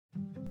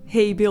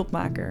Hey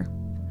beeldmaker.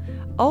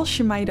 Als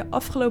je mij de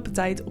afgelopen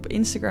tijd op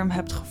Instagram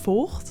hebt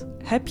gevolgd,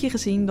 heb je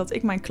gezien dat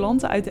ik mijn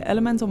klanten uit de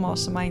Elemental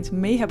Mastermind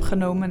mee heb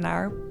genomen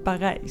naar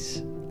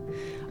Parijs.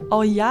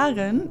 Al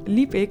jaren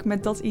liep ik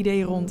met dat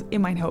idee rond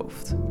in mijn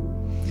hoofd.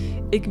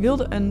 Ik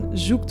wilde een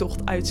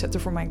zoektocht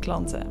uitzetten voor mijn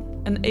klanten.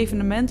 Een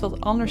evenement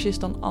wat anders is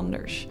dan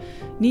anders.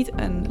 Niet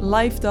een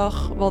live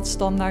dag wat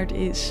standaard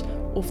is,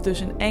 of dus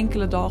een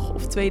enkele dag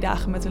of 2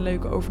 dagen met een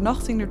leuke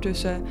overnachting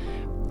ertussen,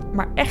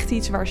 maar echt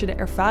iets waar ze de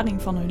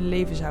ervaring van hun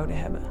leven zouden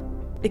hebben.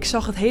 Ik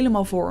zag het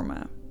helemaal voor me,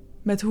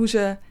 met hoe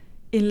ze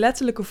in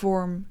letterlijke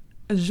vorm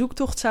een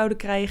zoektocht zouden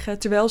krijgen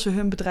terwijl ze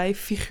hun bedrijf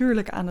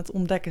figuurlijk aan het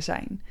ontdekken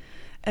zijn.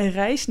 Een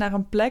reis naar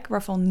een plek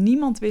waarvan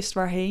niemand wist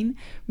waarheen,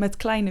 met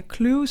kleine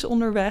clues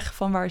onderweg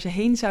van waar ze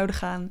heen zouden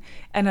gaan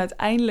en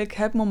uiteindelijk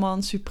het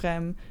moment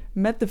suprême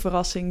met de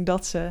verrassing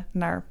dat ze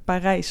naar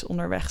Parijs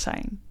onderweg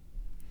zijn.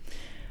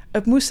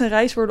 Het moest een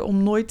reis worden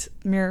om nooit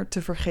meer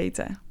te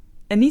vergeten.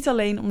 En niet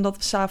alleen omdat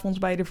we 's avonds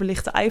bij de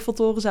verlichte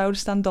Eiffeltoren zouden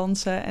staan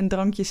dansen en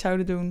drankjes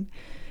zouden doen.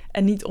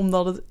 En niet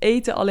omdat het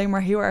eten alleen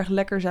maar heel erg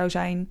lekker zou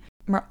zijn,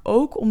 maar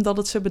ook omdat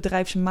het ze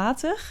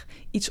bedrijfsmatig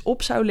iets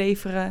op zou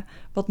leveren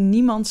wat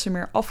niemand ze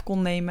meer af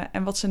kon nemen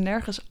en wat ze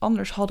nergens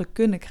anders hadden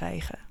kunnen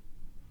krijgen.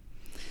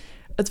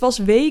 Het was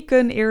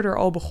weken eerder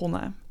al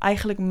begonnen,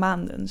 eigenlijk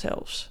maanden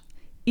zelfs.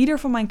 Ieder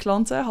van mijn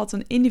klanten had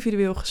een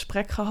individueel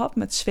gesprek gehad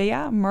met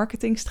Svea,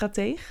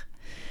 marketingstrateeg.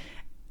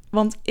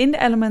 Want in de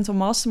Elemental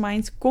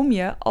Mastermind kom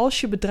je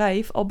als je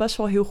bedrijf al best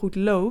wel heel goed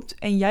loopt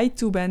en jij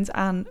toe bent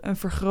aan een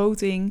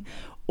vergroting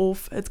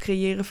of het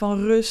creëren van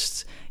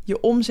rust, je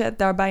omzet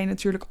daarbij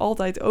natuurlijk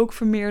altijd ook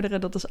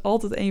vermeerderen. Dat is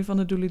altijd een van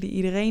de doelen die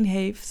iedereen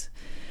heeft.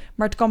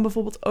 Maar het kan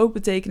bijvoorbeeld ook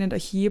betekenen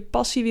dat je je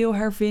passie wil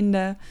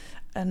hervinden,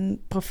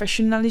 een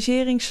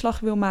professionaliseringsslag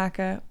wil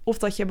maken, of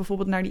dat je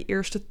bijvoorbeeld naar die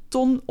eerste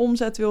ton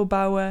omzet wil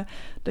bouwen,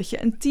 dat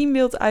je een team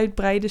wilt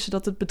uitbreiden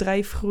zodat het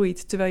bedrijf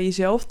groeit, terwijl je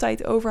zelf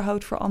tijd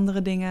overhoudt voor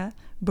andere dingen,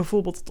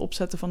 bijvoorbeeld het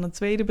opzetten van een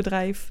tweede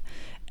bedrijf,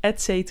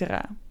 etc.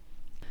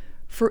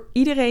 Voor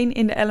iedereen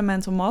in de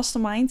Elemental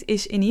Mastermind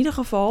is in ieder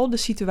geval de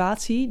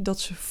situatie dat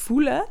ze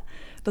voelen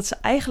dat ze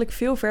eigenlijk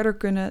veel verder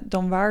kunnen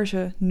dan waar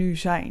ze nu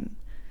zijn.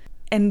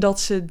 En dat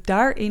ze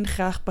daarin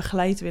graag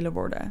begeleid willen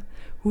worden.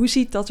 Hoe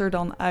ziet dat er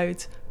dan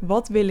uit?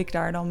 Wat wil ik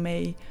daar dan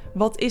mee?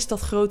 Wat is dat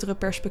grotere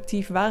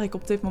perspectief waar ik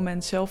op dit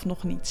moment zelf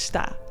nog niet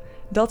sta?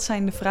 Dat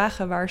zijn de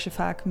vragen waar ze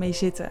vaak mee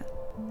zitten.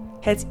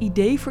 Het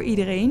idee voor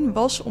iedereen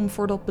was om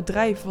voor dat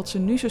bedrijf wat ze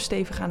nu zo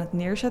stevig aan het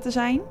neerzetten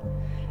zijn,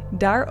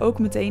 daar ook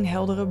meteen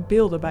heldere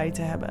beelden bij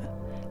te hebben.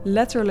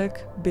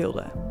 Letterlijk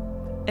beelden.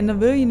 En dan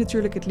wil je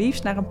natuurlijk het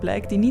liefst naar een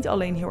plek die niet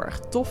alleen heel erg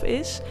tof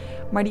is,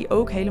 maar die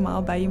ook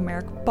helemaal bij je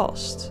merk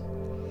past.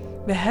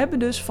 We hebben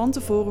dus van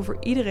tevoren voor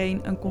iedereen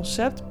een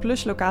concept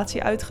plus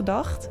locatie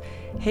uitgedacht,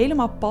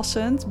 helemaal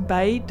passend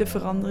bij de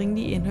verandering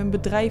die in hun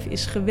bedrijf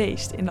is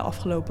geweest in de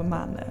afgelopen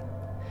maanden.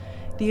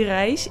 Die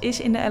reis is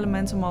in de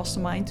Elemental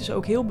Mastermind dus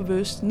ook heel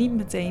bewust niet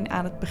meteen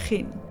aan het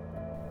begin.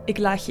 Ik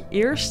laat je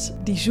eerst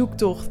die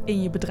zoektocht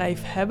in je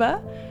bedrijf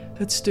hebben,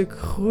 het stuk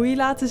groei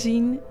laten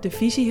zien, de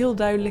visie heel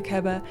duidelijk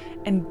hebben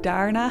en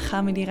daarna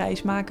gaan we die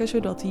reis maken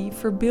zodat die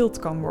verbeeld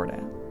kan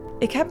worden.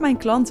 Ik heb mijn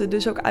klanten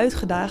dus ook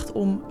uitgedaagd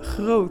om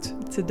groot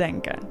te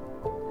denken.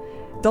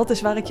 Dat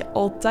is waar ik je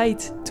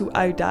altijd toe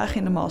uitdaag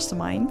in de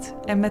mastermind.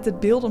 En met het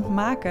beeldend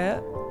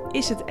maken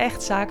is het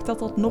echt zaak dat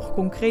dat nog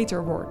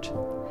concreter wordt.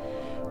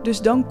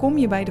 Dus dan kom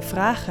je bij de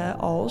vragen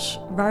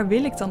als: waar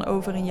wil ik dan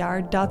over een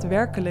jaar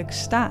daadwerkelijk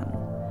staan?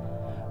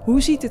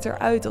 Hoe ziet het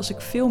eruit als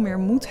ik veel meer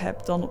moed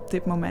heb dan op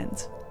dit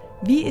moment?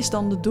 Wie is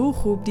dan de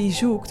doelgroep die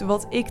zoekt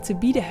wat ik te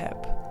bieden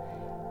heb?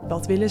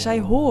 Wat willen zij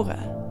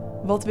horen?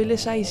 Wat willen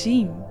zij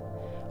zien?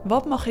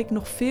 Wat mag ik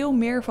nog veel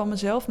meer van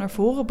mezelf naar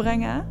voren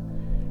brengen,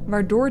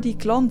 waardoor die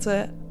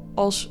klanten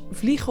als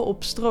vliegen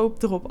op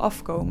stroop erop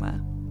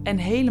afkomen en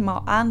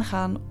helemaal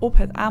aangaan op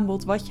het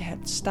aanbod wat je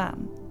hebt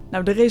staan?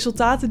 Nou, de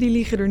resultaten die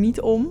liegen er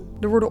niet om.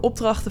 Er worden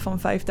opdrachten van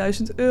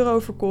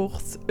 €5.000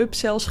 verkocht,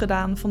 upsells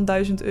gedaan van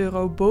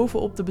 €1.000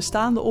 bovenop de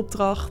bestaande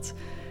opdracht.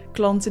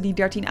 Klanten die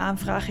 13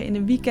 aanvragen in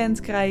een weekend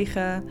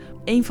krijgen.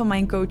 Een van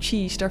mijn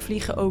coaches, daar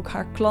vliegen ook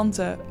haar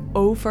klanten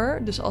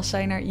over. Dus als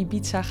zij naar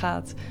Ibiza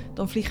gaat,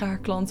 dan vliegen haar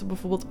klanten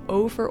bijvoorbeeld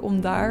over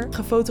om daar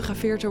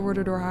gefotografeerd te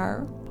worden door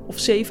haar. Of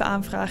 7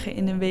 aanvragen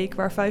in een week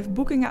waar 5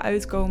 boekingen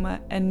uitkomen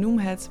en noem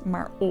het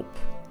maar op.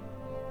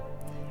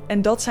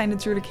 En dat zijn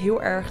natuurlijk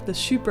heel erg de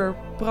super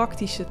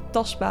praktische,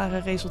 tastbare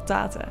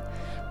resultaten.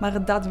 Maar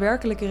het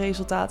daadwerkelijke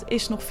resultaat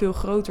is nog veel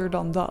groter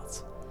dan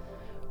dat.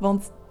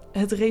 Want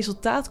het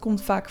resultaat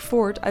komt vaak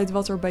voort uit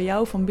wat er bij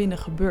jou van binnen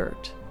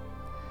gebeurt.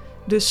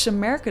 Dus ze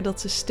merken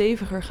dat ze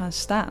steviger gaan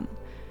staan.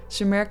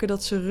 Ze merken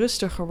dat ze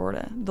rustiger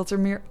worden, dat er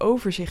meer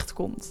overzicht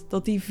komt,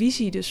 dat die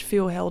visie dus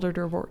veel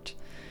helderder wordt.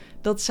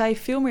 Dat zij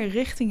veel meer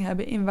richting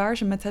hebben in waar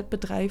ze met het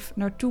bedrijf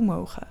naartoe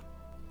mogen.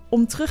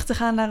 Om terug te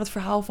gaan naar het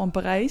verhaal van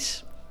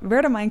Parijs,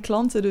 werden mijn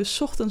klanten dus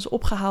 's ochtends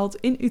opgehaald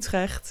in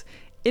Utrecht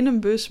in een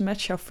bus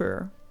met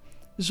chauffeur,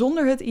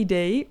 zonder het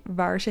idee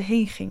waar ze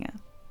heen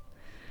gingen.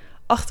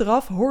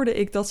 Achteraf hoorde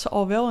ik dat ze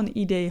al wel een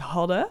idee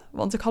hadden,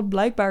 want ik had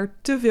blijkbaar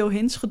te veel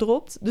hints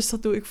gedropt, dus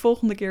dat doe ik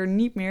volgende keer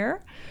niet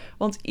meer.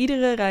 Want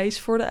iedere reis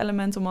voor de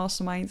Elemental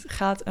Mastermind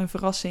gaat een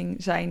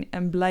verrassing zijn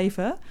en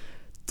blijven,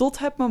 tot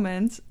het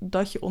moment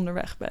dat je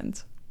onderweg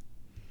bent.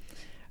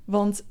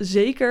 Want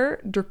zeker,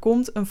 er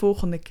komt een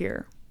volgende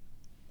keer.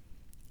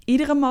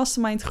 Iedere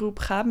mastermind groep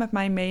gaat met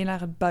mij mee naar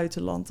het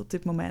buitenland op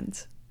dit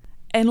moment.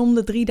 En om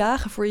de 3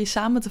 dagen voor je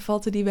samen te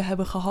vatten die we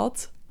hebben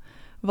gehad,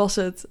 was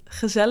het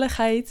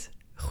gezelligheid,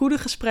 goede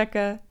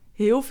gesprekken,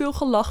 heel veel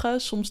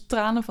gelachen, soms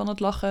tranen van het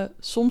lachen,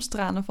 soms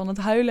tranen van het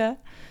huilen,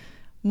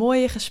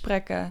 mooie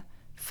gesprekken,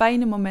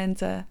 fijne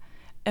momenten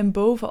en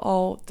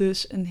bovenal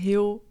dus een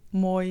heel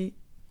mooi,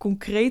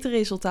 concreet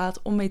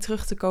resultaat om mee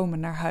terug te komen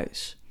naar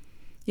huis.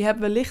 Je hebt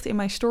wellicht in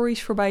mijn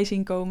stories voorbij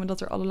zien komen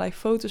dat er allerlei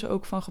foto's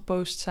ook van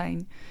gepost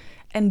zijn.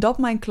 En dat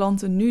mijn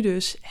klanten nu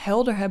dus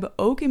helder hebben,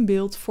 ook in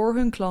beeld voor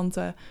hun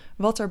klanten,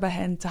 wat er bij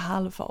hen te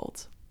halen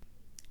valt.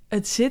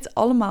 Het zit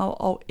allemaal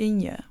al in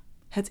je.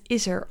 Het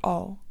is er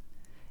al.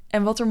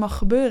 En wat er mag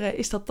gebeuren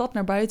is dat dat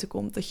naar buiten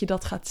komt. Dat je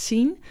dat gaat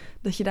zien,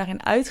 dat je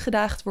daarin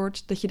uitgedaagd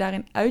wordt, dat je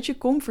daarin uit je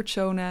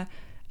comfortzone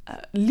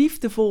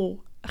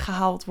liefdevol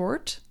gehaald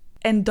wordt.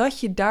 En dat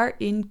je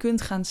daarin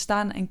kunt gaan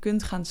staan en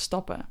kunt gaan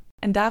stappen.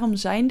 En daarom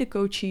zijn de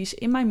coaches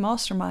in mijn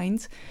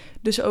mastermind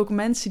dus ook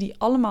mensen die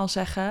allemaal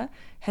zeggen: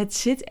 het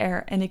zit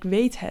er en ik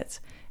weet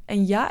het.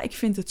 En ja, ik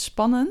vind het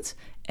spannend.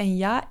 En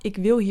ja, ik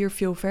wil hier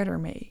veel verder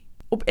mee.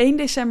 Op 1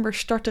 december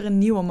start er een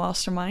nieuwe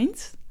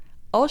mastermind.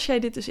 Als jij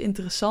dit dus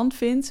interessant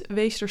vindt,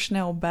 wees er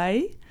snel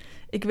bij.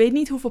 Ik weet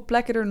niet hoeveel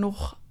plekken er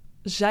nog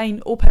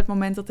zijn op het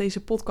moment dat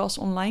deze podcast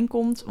online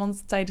komt,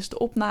 want tijdens de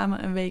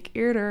opname een week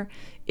eerder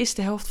is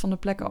de helft van de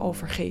plekken al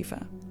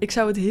vergeven. Ik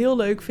zou het heel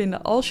leuk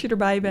vinden als je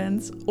erbij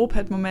bent op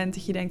het moment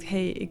dat je denkt: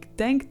 hey, ik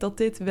denk dat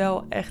dit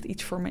wel echt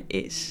iets voor me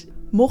is.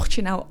 Mocht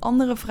je nou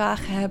andere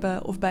vragen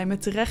hebben of bij me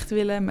terecht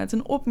willen met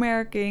een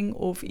opmerking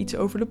of iets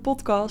over de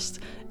podcast,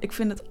 ik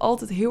vind het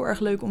altijd heel erg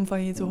leuk om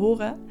van je te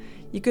horen.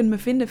 Je kunt me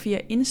vinden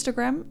via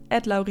Instagram,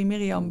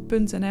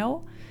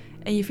 @lauriemiriam.nl,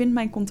 en je vindt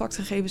mijn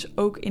contactgegevens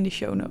ook in de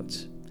show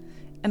notes.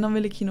 En dan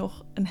wil ik je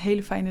nog een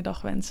hele fijne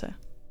dag wensen.